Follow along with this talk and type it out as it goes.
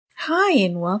Hi,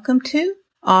 and welcome to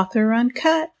Author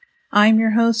Uncut. I'm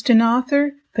your host and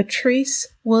author, Patrice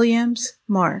Williams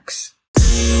Marks.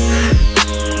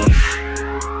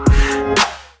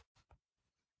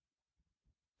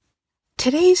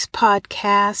 Today's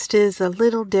podcast is a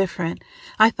little different.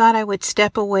 I thought I would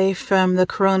step away from the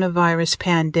coronavirus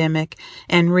pandemic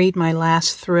and read my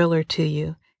last thriller to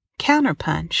you,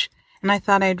 Counterpunch, and I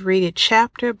thought I'd read it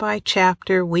chapter by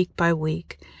chapter, week by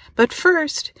week. But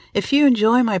first, if you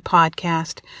enjoy my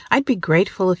podcast, I'd be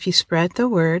grateful if you spread the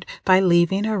word by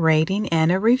leaving a rating and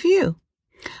a review.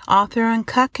 Author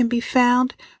Uncut can be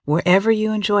found wherever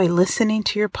you enjoy listening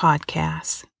to your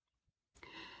podcasts.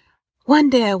 One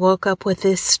day I woke up with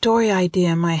this story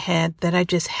idea in my head that I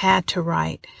just had to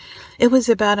write. It was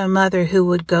about a mother who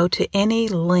would go to any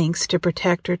lengths to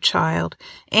protect her child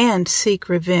and seek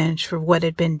revenge for what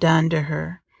had been done to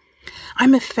her.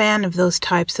 I'm a fan of those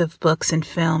types of books and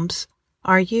films.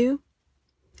 Are you?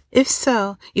 If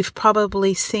so, you've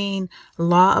probably seen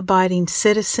Law-Abiding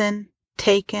Citizen,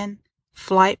 Taken,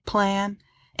 Flight Plan,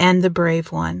 and The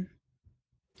Brave One.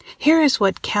 Here is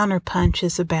what Counterpunch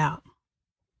is about.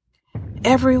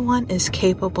 Everyone is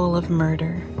capable of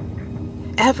murder.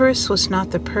 Everest was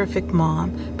not the perfect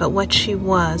mom, but what she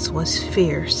was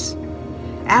fierce.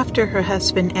 After her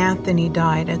husband Anthony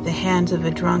died at the hands of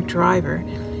a drunk driver,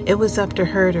 it was up to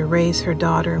her to raise her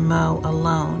daughter Mo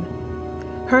alone.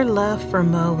 Her love for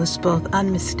Mo was both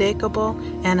unmistakable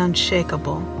and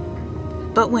unshakable.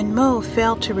 But when Mo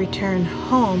failed to return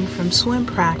home from swim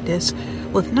practice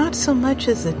with not so much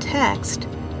as a text,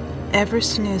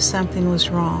 Everest knew something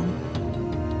was wrong.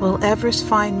 Will Everest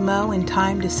find Mo in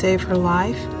time to save her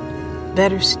life?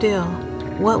 Better still,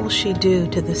 what will she do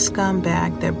to the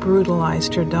scumbag that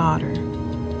brutalized her daughter?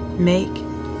 Make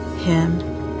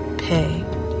him pay.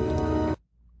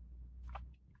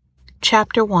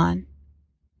 Chapter 1.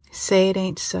 Say It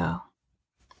Ain't So.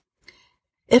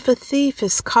 If a thief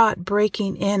is caught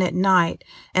breaking in at night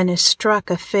and is struck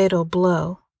a fatal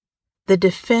blow, the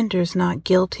defender's not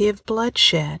guilty of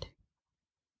bloodshed.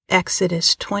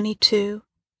 Exodus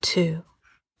 22:2.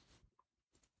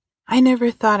 I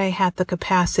never thought I had the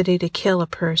capacity to kill a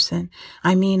person.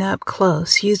 I mean up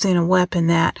close, using a weapon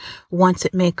that, once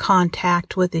it made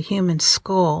contact with a human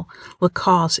skull, would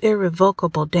cause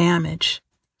irrevocable damage.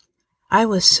 I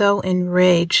was so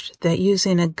enraged that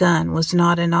using a gun was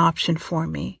not an option for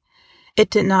me. It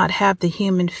did not have the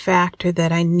human factor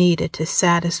that I needed to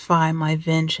satisfy my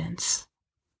vengeance.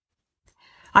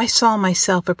 I saw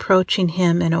myself approaching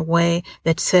him in a way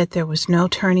that said there was no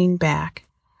turning back.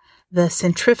 The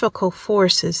centrifugal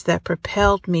forces that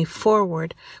propelled me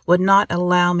forward would not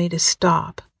allow me to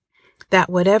stop. That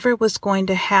whatever was going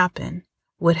to happen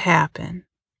would happen.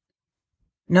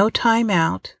 No time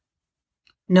out.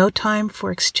 No time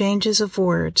for exchanges of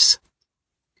words.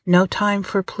 No time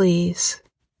for pleas.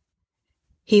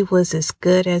 He was as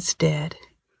good as dead.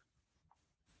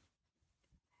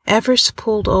 Everest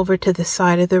pulled over to the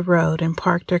side of the road and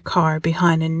parked her car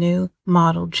behind a new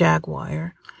model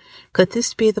Jaguar. Could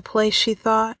this be the place, she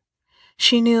thought?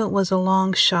 She knew it was a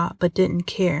long shot, but didn't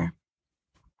care.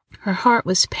 Her heart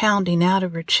was pounding out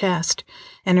of her chest,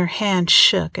 and her hand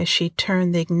shook as she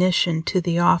turned the ignition to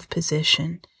the off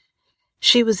position.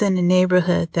 She was in a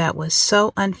neighborhood that was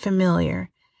so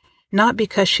unfamiliar, not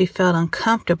because she felt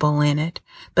uncomfortable in it,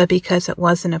 but because it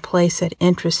wasn't a place that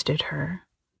interested her.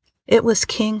 It was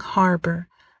King Harbor,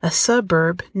 a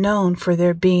suburb known for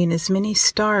there being as many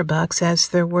Starbucks as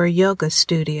there were yoga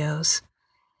studios.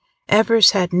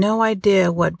 Everest had no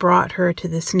idea what brought her to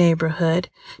this neighborhood,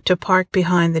 to park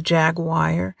behind the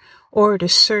Jaguar, or to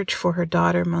search for her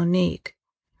daughter Monique.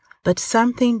 But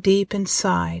something deep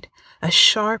inside, a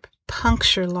sharp,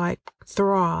 puncture-like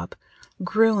throb,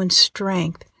 grew in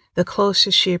strength the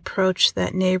closer she approached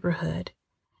that neighborhood.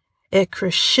 It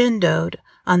crescendoed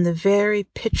on the very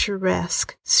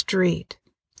picturesque street.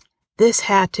 This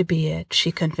had to be it,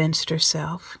 she convinced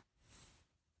herself.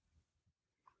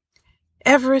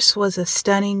 Everest was a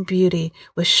stunning beauty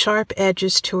with sharp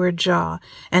edges to her jaw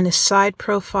and a side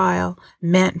profile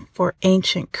meant for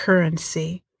ancient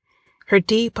currency. Her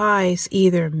deep eyes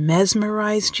either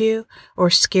mesmerized you or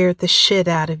scared the shit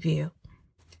out of you.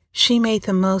 She made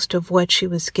the most of what she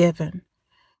was given.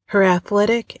 Her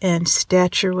athletic and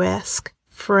statuesque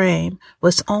frame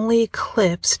was only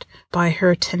eclipsed by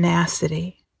her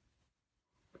tenacity.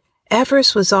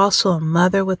 Everest was also a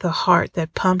mother with a heart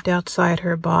that pumped outside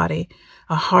her body,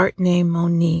 a heart named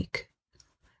Monique.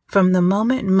 From the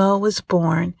moment Mo was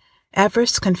born,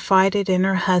 Everest confided in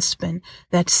her husband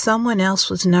that someone else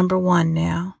was number one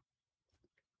now.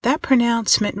 That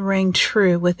pronouncement rang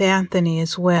true with Anthony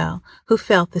as well, who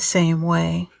felt the same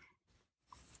way.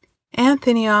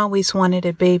 Anthony always wanted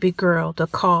a baby girl to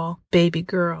call baby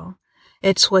girl.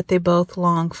 It's what they both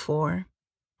longed for.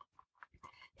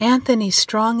 Anthony's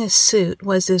strongest suit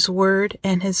was his word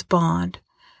and his bond.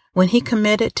 When he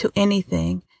committed to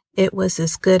anything, it was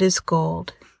as good as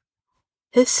gold.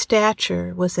 His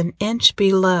stature was an inch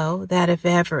below that of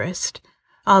Everest,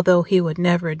 although he would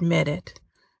never admit it.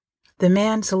 The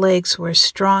man's legs were as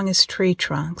strong as tree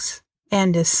trunks,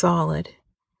 and as solid.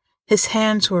 His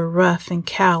hands were rough and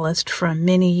calloused from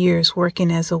many years working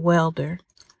as a welder,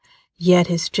 yet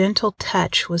his gentle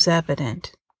touch was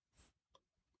evident.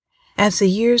 As the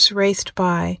years raced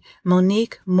by,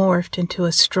 Monique morphed into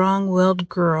a strong-willed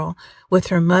girl with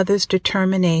her mother's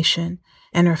determination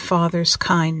and her father's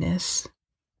kindness.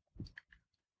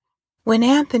 When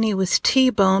Anthony was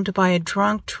T-boned by a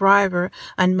drunk driver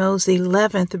on Mo's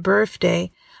 11th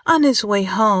birthday, on his way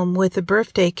home with a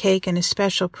birthday cake and a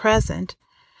special present,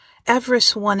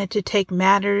 Everest wanted to take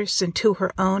matters into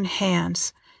her own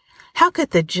hands. How could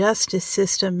the justice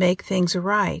system make things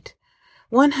right?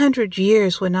 100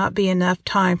 years would not be enough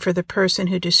time for the person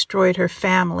who destroyed her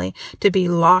family to be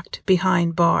locked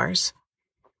behind bars.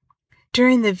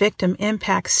 During the victim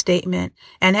impact statement,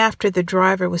 and after the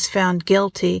driver was found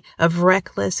guilty of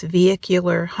reckless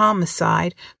vehicular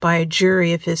homicide by a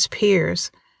jury of his peers,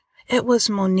 it was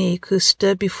Monique who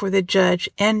stood before the judge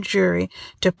and jury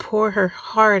to pour her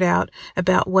heart out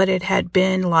about what it had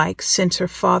been like since her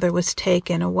father was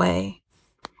taken away.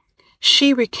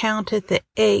 She recounted the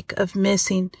ache of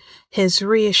missing his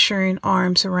reassuring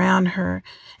arms around her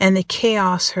and the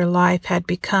chaos her life had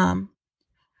become.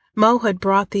 Mo had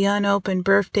brought the unopened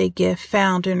birthday gift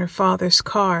found in her father's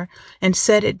car and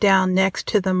set it down next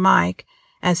to the mic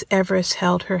as Everest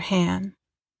held her hand.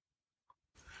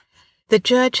 The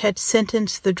judge had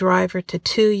sentenced the driver to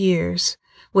 2 years,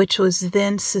 which was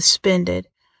then suspended,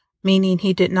 meaning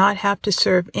he did not have to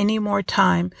serve any more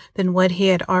time than what he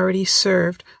had already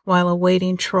served while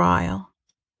awaiting trial.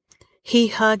 He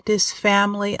hugged his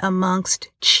family amongst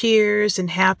cheers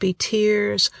and happy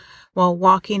tears while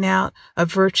walking out a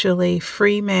virtually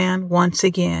free man once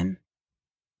again.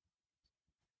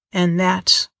 And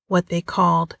that's what they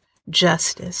called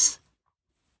justice.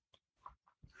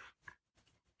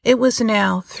 It was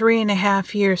now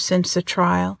 3.5 years since the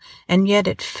trial, and yet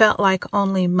it felt like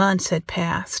only months had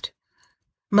passed.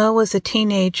 Mo was a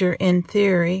teenager in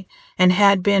theory, and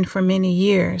had been for many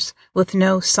years, with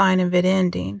no sign of it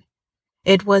ending.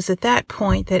 It was at that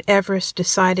point that Everest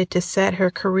decided to set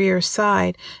her career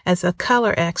aside as a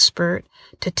color expert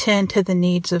to tend to the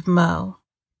needs of Mo.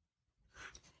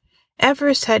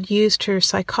 Everest had used her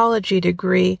psychology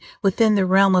degree within the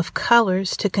realm of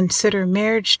colors to consider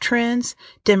marriage trends,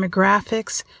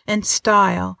 demographics, and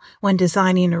style when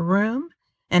designing a room,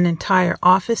 an entire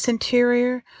office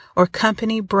interior, or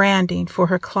company branding for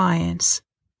her clients.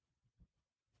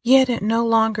 Yet it no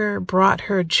longer brought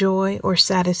her joy or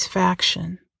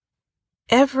satisfaction.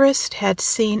 Everest had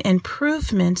seen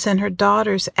improvements in her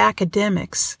daughter's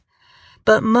academics,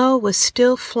 but Mo was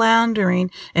still floundering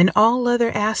in all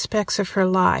other aspects of her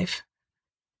life.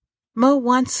 Mo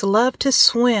once loved to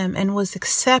swim and was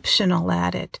exceptional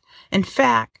at it. In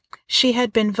fact, she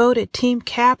had been voted team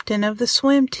captain of the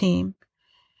swim team.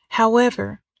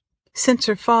 However, since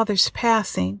her father's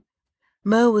passing,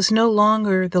 Mo was no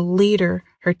longer the leader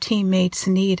her teammates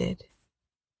needed.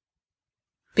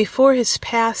 Before his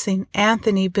passing,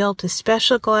 Anthony built a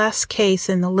special glass case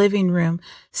in the living room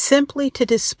simply to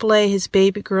display his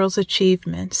baby girl's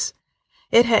achievements.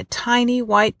 It had tiny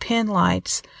white pin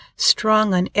lights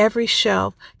strung on every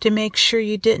shelf to make sure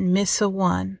you didn't miss a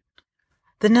one.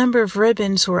 The number of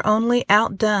ribbons were only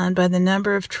outdone by the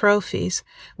number of trophies,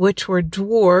 which were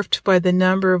dwarfed by the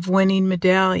number of winning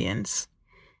medallions.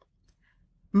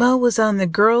 Mo was on the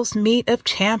Girls' Meet of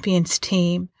Champions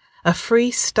team, a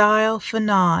freestyle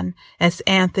phenom, as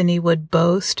Anthony would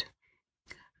boast.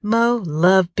 Mo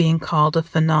loved being called a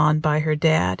phenom by her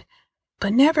dad,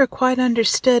 but never quite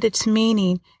understood its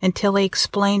meaning until he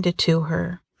explained it to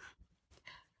her.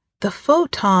 The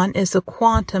photon is a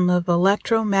quantum of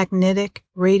electromagnetic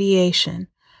radiation.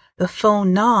 The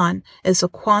phonon is a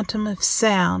quantum of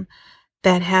sound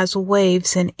that has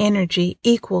waves and energy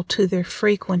equal to their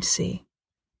frequency.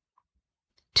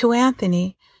 To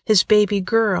Anthony, his baby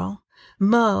girl,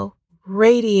 Mo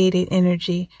radiated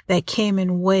energy that came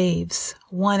in waves,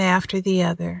 one after the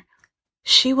other.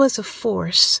 She was a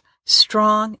force,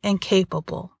 strong and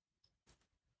capable.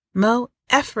 Mo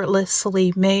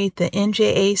effortlessly made the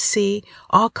NJAC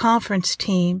all-conference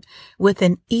team with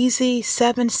an easy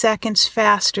 7 seconds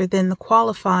faster than the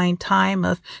qualifying time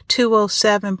of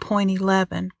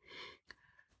 2:07.11.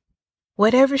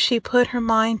 Whatever she put her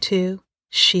mind to,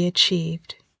 she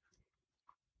achieved.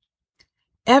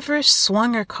 Everest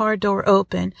swung her car door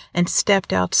open and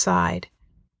stepped outside.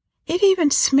 It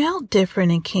even smelled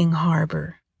different in King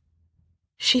Harbor.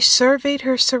 She surveyed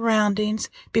her surroundings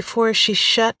before she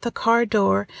shut the car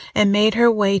door and made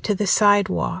her way to the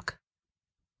sidewalk.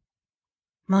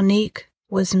 Monique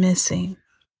was missing.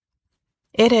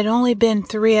 It had only been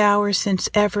 3 hours since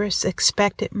Everest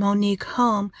expected Monique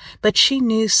home, but she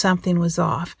knew something was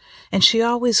off, and she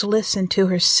always listened to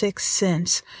her sixth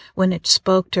sense when it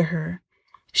spoke to her.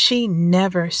 She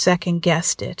never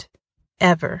second-guessed it,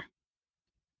 ever.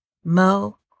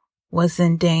 Mo was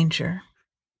in danger.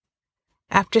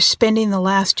 After spending the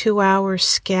last 2 hours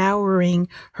scouring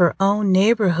her own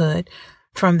neighborhood,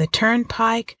 from the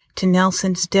turnpike to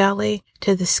Nelson's Deli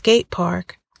to the skate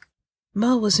park,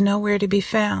 Mo was nowhere to be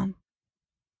found.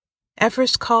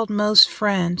 Everest called Mo's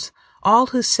friends, all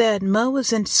who said Mo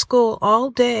was in school all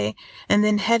day and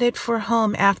then headed for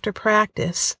home after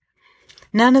practice.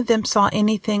 None of them saw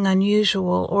anything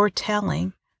unusual or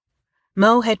telling.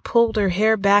 Mo had pulled her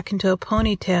hair back into a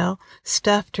ponytail,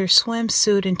 stuffed her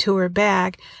swimsuit into her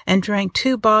bag, and drank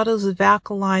 2 bottles of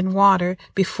alkaline water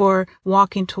before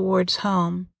walking towards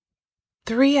home.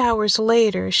 3 hours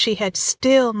later, she had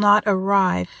still not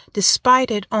arrived,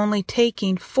 despite it only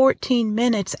taking 14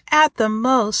 minutes at the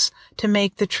most to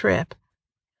make the trip.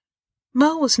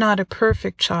 Mo was not a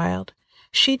perfect child.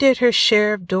 She did her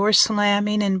share of door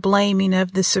slamming and blaming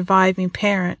of the surviving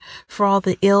parent for all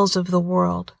the ills of the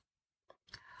world.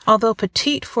 Although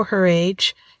petite for her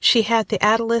age, she had the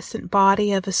adolescent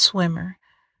body of a swimmer.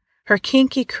 Her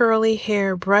kinky curly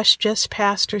hair brushed just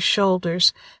past her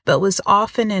shoulders, but was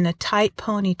often in a tight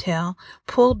ponytail,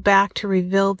 pulled back to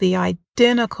reveal the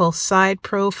identical side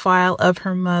profile of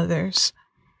her mother's.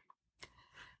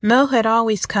 Mo had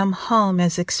always come home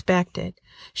as expected.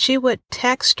 She would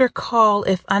text or call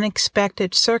if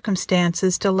unexpected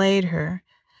circumstances delayed her.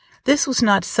 This was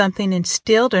not something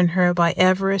instilled in her by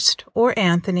Everest or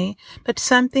Anthony, but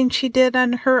something she did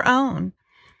on her own.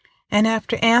 And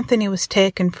after Anthony was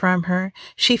taken from her,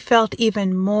 she felt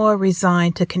even more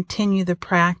resigned to continue the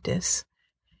practice.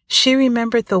 She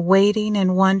remembered the waiting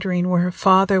and wondering where her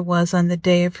father was on the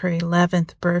day of her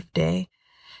 11th birthday.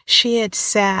 She had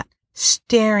sat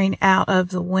staring out of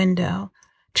the window,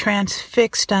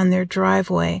 transfixed on their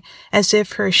driveway, as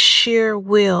if her sheer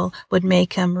will would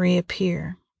make him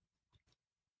reappear.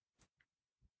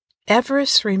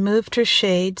 Everest removed her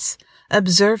shades,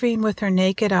 observing with her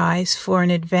naked eyes for an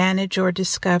advantage or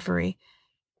discovery.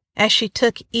 As she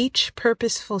took each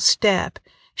purposeful step,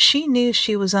 she knew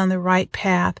she was on the right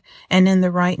path and in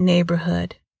the right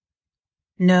neighborhood.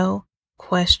 No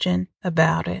question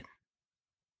about it.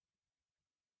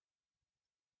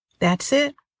 That's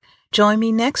it. Join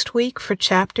me next week for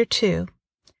Chapter 2.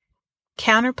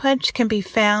 Counterpunch can be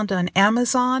found on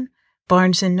Amazon,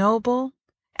 Barnes & Noble,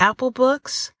 Apple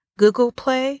Books, Google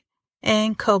Play,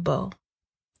 and Kobo.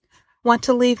 Want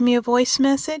to leave me a voice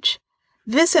message?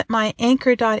 Visit my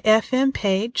Anchor.fm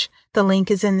page, the link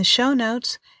is in the show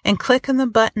notes, and click on the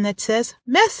button that says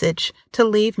Message to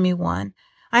leave me one.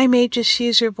 I may just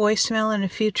use your voicemail in a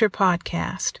future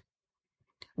podcast.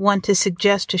 Want to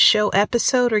suggest a show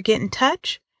episode or get in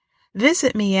touch?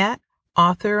 Visit me at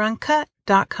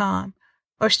authoruncut.com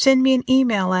or send me an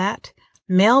email at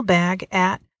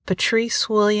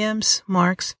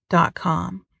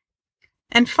mailbag@patricewilliamsmarks.com.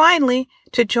 And finally,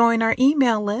 to join our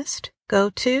email list, go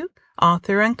to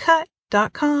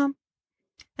authoruncut.com.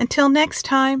 Until next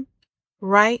time,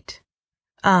 write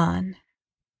on.